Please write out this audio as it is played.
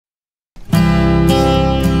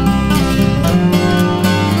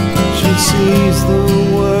sees the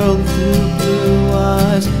world through blue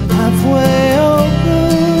eyes halfway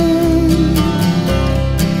open.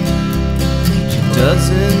 She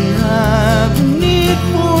doesn't have a need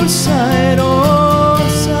for sight or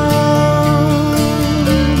sound.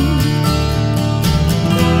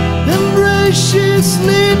 Embrace, she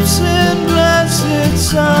sleeps in blessed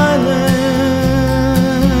silence,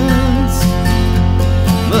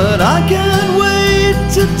 but I can't wait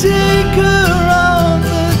to take her out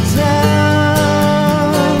the town.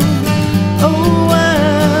 Oh,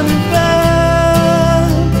 Annabel,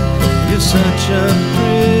 you're such a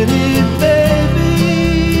pretty baby.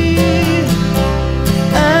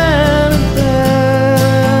 Annabel,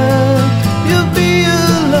 you'll be a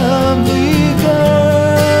lovely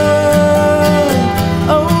girl.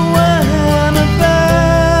 Oh, Annabel,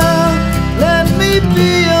 let me be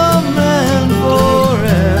your man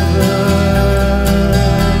forever.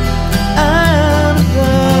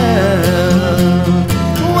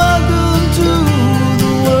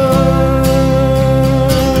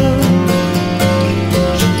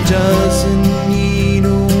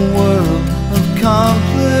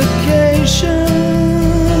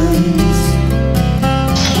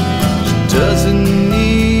 Doesn't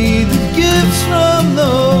need the gifts from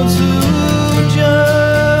those who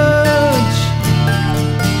judge.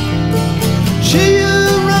 She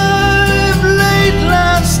arrived late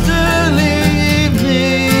last early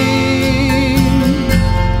evening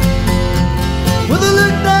with a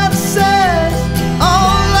look that says,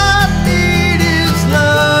 all I need is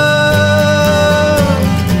love.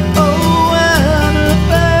 Oh,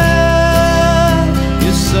 Annabel,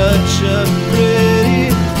 you're such a pretty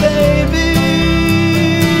baby.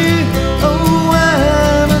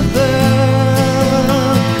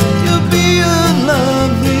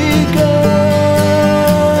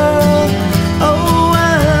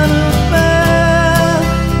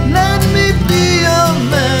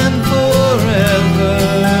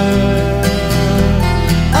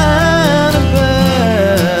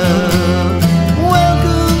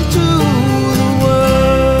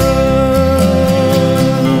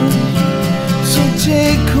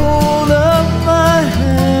 Take hold of my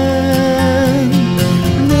hand,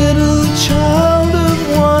 little child of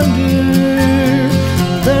wonder.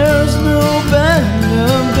 There's no band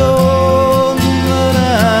of gold, but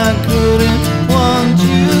I couldn't want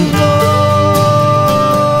you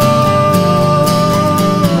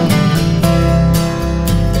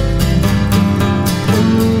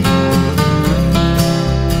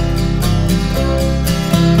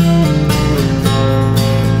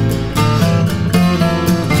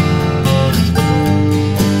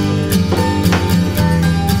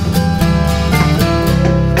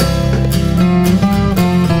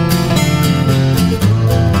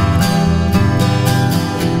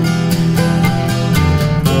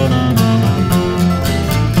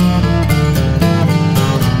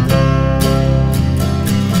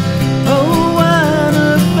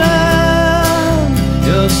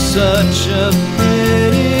such a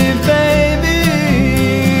pretty